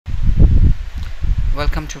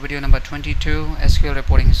Welcome to video number 22 SQL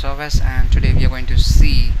reporting service, and today we are going to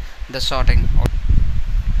see the sorting.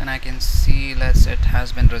 And I can see it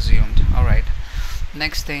has been resumed. Alright,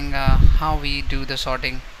 next thing, how we do the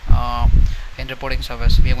sorting in reporting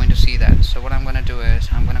service, we are going to see that. So what I'm going to do is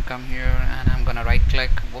I'm going to come here and I'm going to right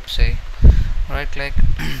click, right click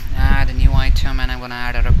add a new item, and I'm going to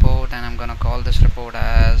add a report, and I'm going to call this report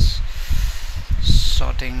as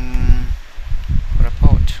sorting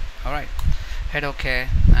report. Alright, hit OK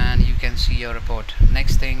and you can see your report.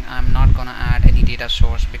 Next thing, I'm not gonna add any data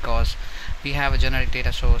source because we have a generic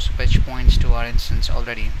data source which points to our instance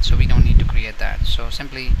already, so we don't need to create that. So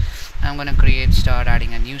simply I'm gonna start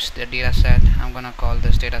adding a new data set. I'm gonna call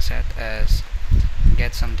this data set as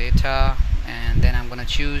get some data, and then I'm gonna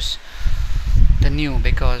choose the new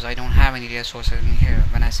because I don't have any data sources in here.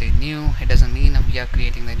 When I say new, it doesn't mean we are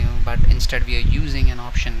creating the new, but instead we are using an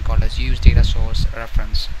option called as use data source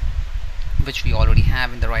reference, which we already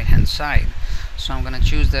have in the right hand side. So I'm going to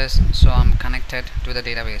choose this, so I'm connected to the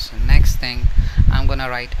database. Next thing, I'm going to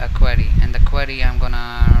write a query, and the query what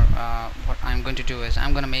I'm going to do is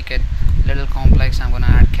I'm going to make it a little complex. I'm going to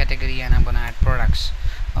add category and I'm going to add products.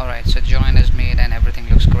 Alright, so join is made and everything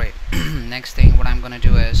looks great. Next thing, what I'm going to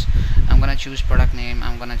do is I'm going to choose product name,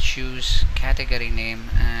 I'm going to choose category name,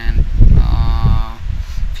 and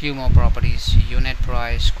few more properties, unit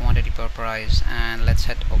price, quantity per price, and let's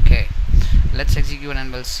hit OK. Let's execute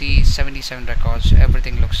and we'll see 77 records.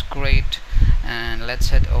 Everything looks great, and let's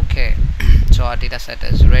hit OK. So our data set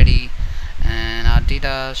is ready and our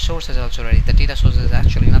data source is also ready. The data source is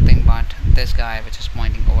actually nothing but this guy which is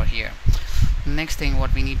pointing over here. Next thing,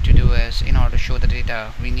 what we need to do is, in order to show the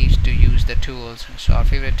data, we need to use the tools. So our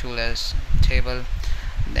favorite tool is table.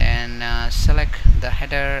 Then select the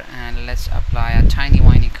header and let's apply a tiny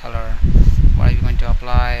whiny color. What are you going to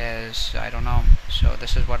apply is, I don't know, so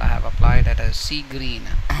this is what I have applied, that is sea green.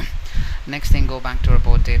 Next thing, go back to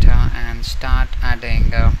report data and start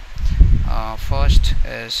adding first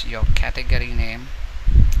is your category name,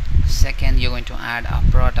 second you're going to add a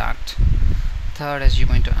product, third is you're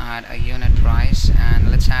going to add a unit price,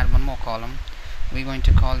 and let's add one more column. We're going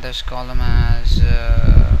to call this column as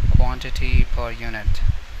quantity per unit.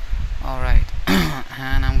 Alright,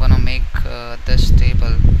 and I'm gonna make this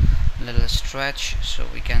table a little stretch so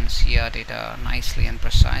we can see our data nicely and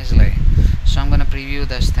precisely. So I'm gonna preview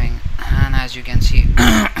this thing, and as you can see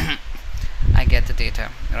I get the data,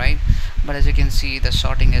 right? But as you can see, the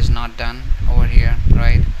sorting is not done over here,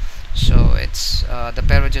 right? So it's the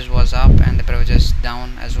beverages was up and the beverages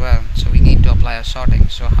down as well, so we need to apply a sorting.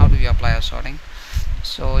 So how do we apply a sorting?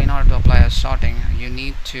 So in order to apply a sorting, you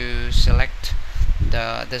need to select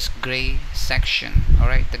this gray section.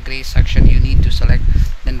 Alright, the gray section you need to select,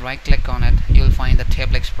 then right click on it. You'll find the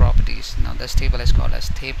Tablix properties. Now this table is called as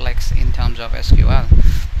Tablix in terms of SQL.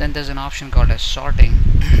 Then there's an option called as sorting.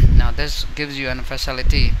 Now this gives you a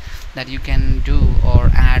facility that you can do or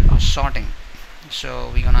add a sorting.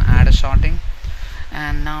 So we're gonna add a sorting,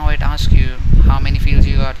 and now it asks you how many fields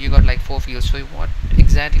you got. You got like 4 fields. So what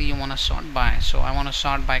exactly you want to sort by? So I want to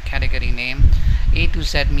sort by category name. A to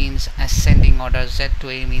Z means ascending order, Z to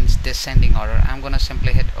A means descending order. I'm gonna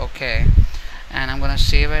simply hit OK, and I'm gonna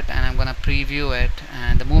save it and I'm gonna preview it,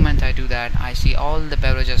 and the moment I do that, I see all the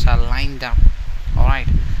beverages are lined up. Alright,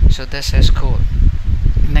 so this is cool.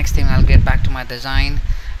 Next thing, I'll get back to my design,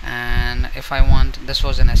 and if I want, this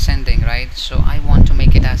was an ascending, right? So I want to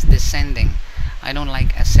make it as descending. I don't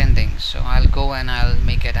like ascending, so I'll go and I'll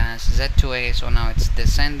make it as Z to A. So now it's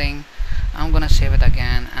descending. I'm gonna save it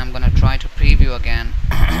again. I'm gonna try to preview again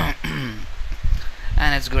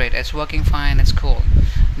and it's great, it's working fine, it's cool.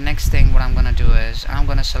 Next thing, what I'm gonna do is I'm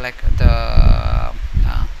gonna select the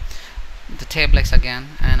Tablix again,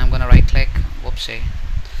 and I'm gonna right click,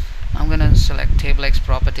 I'm gonna select Tablix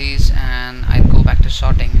properties, and I'll go back to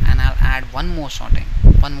sorting, and I'll add one more sorting,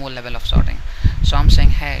 one more level of sorting. So I'm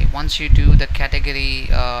saying, hey, once you do the category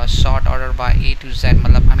sort order by A to Z,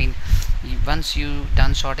 once you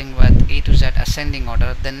done sorting with A to Z ascending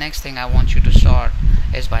order, the next thing I want you to sort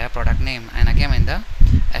is by a product name, and again in the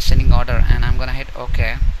ascending order. And I'm gonna hit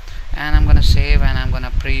OK, and I'm gonna save and I'm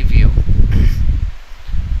gonna preview.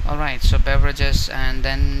 Alright, so beverages, and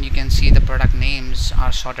then you can see the product names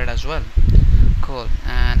are sorted as well. Cool.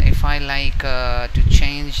 And if I like to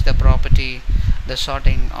change the property, the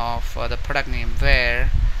sorting of the product name,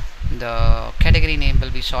 where the category name will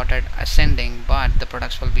be sorted ascending but the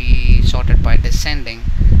products will be sorted by descending,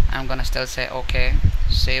 I'm gonna still say OK,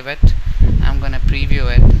 save it, I'm gonna preview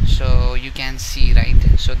it so you can see, right?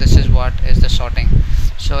 So this is what is the sorting.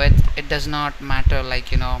 So it does not matter,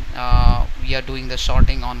 like we are doing the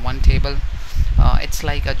sorting on one table it's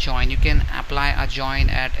like a join. You can apply a join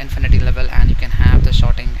at infinity level and you can have the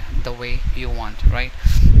sorting the way you want, right?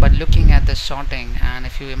 But looking at the sorting, and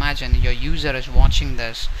if you imagine your user is watching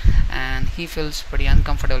this and he feels pretty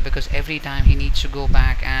uncomfortable because every time he needs to go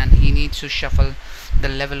back and he needs to shuffle the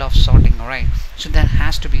level of sorting, right? So there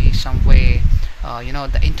has to be some way,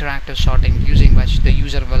 the interactive sorting, using which the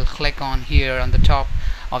user will click on here on the top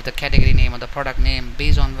of the category name or the product name,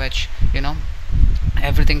 based on which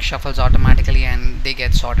everything shuffles automatically and they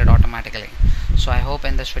get sorted automatically. So I hope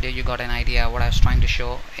in this video you got an idea what I was trying to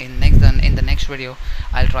show. In the next video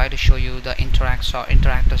I'll try to show you the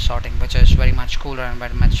interactive sorting, which is very much cooler and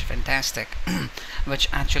very much fantastic which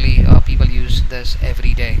actually people use this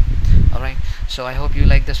every day. Alright, so I hope you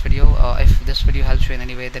like this video. If this video helps you in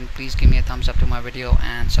any way, then please give me a thumbs up to my video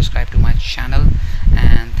and subscribe to my channel.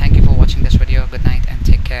 And thank you for watching this video. Good night and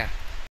take care.